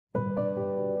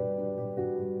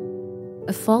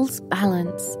A false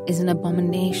balance is an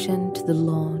abomination to the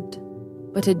Lord,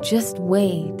 but a just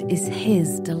weight is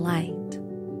his delight.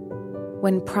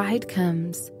 When pride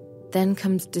comes, then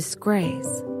comes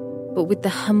disgrace, but with the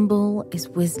humble is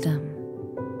wisdom.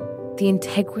 The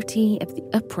integrity of the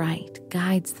upright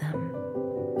guides them,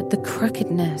 but the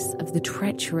crookedness of the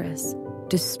treacherous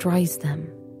destroys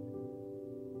them.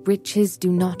 Riches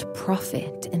do not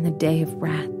profit in the day of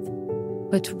wrath,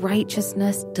 but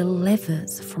righteousness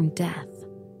delivers from death.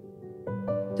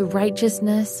 The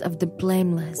righteousness of the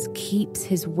blameless keeps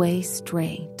his way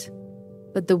straight,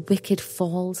 but the wicked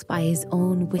falls by his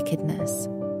own wickedness.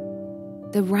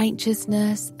 The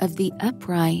righteousness of the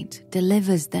upright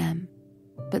delivers them,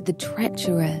 but the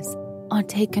treacherous are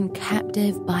taken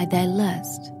captive by their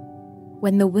lust.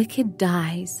 When the wicked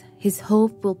dies, his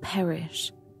hope will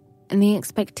perish, and the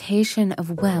expectation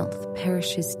of wealth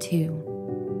perishes too.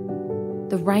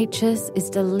 The righteous is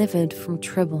delivered from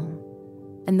trouble,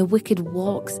 and the wicked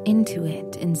walks into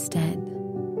it instead.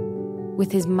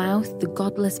 With his mouth the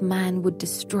godless man would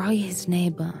destroy his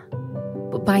neighbor,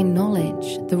 but by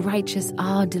knowledge the righteous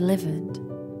are delivered.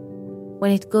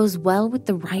 When it goes well with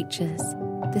the righteous,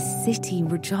 the city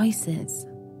rejoices,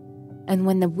 and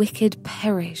when the wicked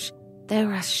perish,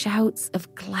 there are shouts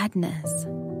of gladness.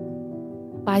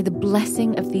 By the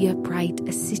blessing of the upright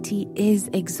a city is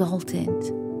exalted,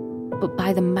 but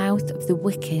by the mouth of the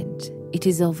wicked it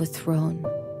is overthrown.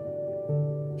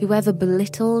 Whoever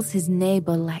belittles his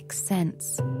neighbor lacks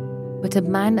sense, but a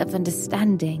man of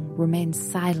understanding remains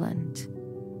silent.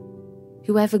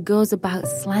 Whoever goes about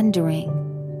slandering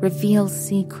reveals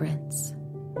secrets,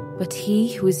 but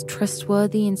he who is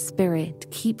trustworthy in spirit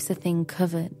keeps a thing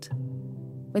covered.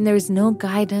 When there is no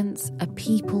guidance, a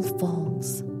people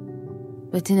falls,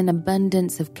 but in an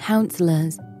abundance of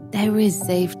counselors there is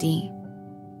safety.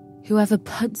 Whoever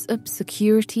puts up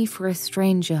security for a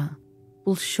stranger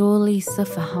will surely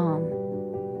suffer harm,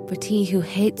 but he who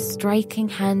hates striking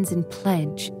hands in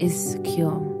pledge is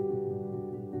secure.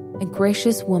 A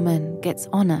gracious woman gets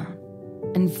honor,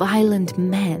 and violent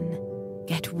men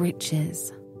get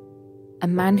riches. A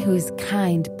man who is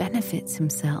kind benefits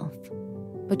himself,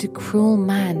 but a cruel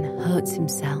man hurts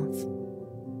himself.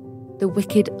 The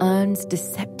wicked earns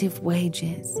deceptive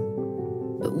wages,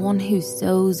 but one who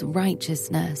sows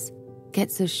righteousness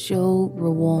gets a sure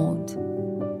reward.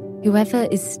 Whoever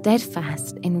is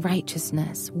steadfast in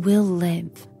righteousness will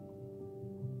live,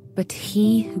 but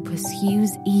he who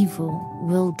pursues evil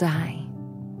will die.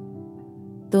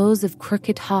 Those of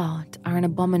crooked heart are an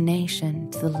abomination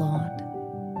to the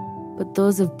Lord, but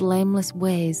those of blameless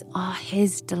ways are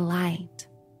his delight.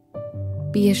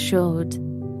 Be assured,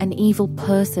 an evil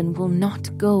person will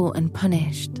not go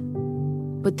unpunished,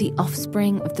 but the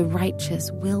offspring of the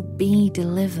righteous will be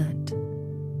delivered.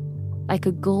 Like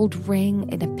a gold ring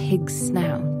in a pig's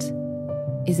snout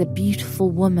is a beautiful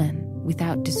woman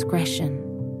without discretion.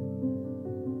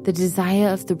 The desire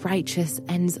of the righteous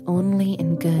ends only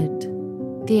in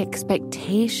good, the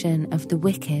expectation of the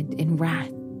wicked in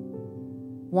wrath.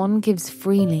 One gives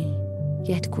freely,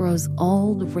 yet grows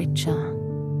all the richer.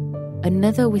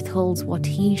 Another withholds what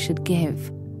he should give,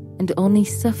 and only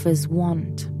suffers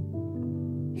want.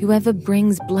 Whoever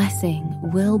brings blessing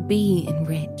will be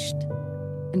enriched,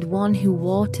 and one who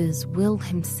waters will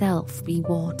himself be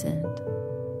watered.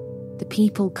 The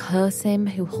people curse him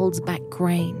who holds back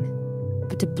grain,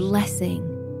 but a blessing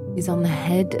is on the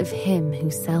head of him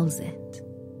who sells it.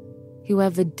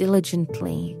 Whoever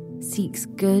diligently seeks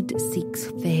good seeks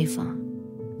favor,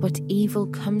 but evil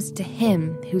comes to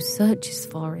him who searches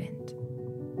for it.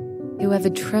 Whoever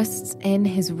trusts in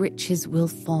his riches will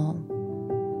fall,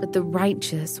 but the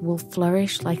righteous will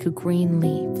flourish like a green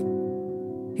leaf.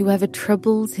 Whoever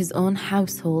troubles his own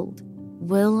household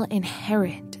will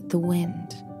inherit the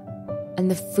wind, and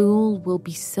the fool will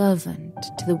be servant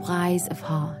to the wise of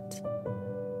heart.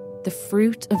 The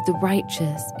fruit of the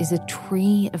righteous is a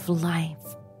tree of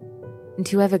life, and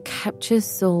whoever captures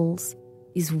souls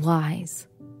is wise.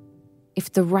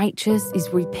 If the righteous is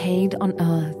repaid on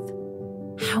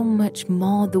earth, how much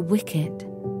more the wicked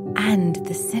and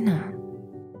the sinner?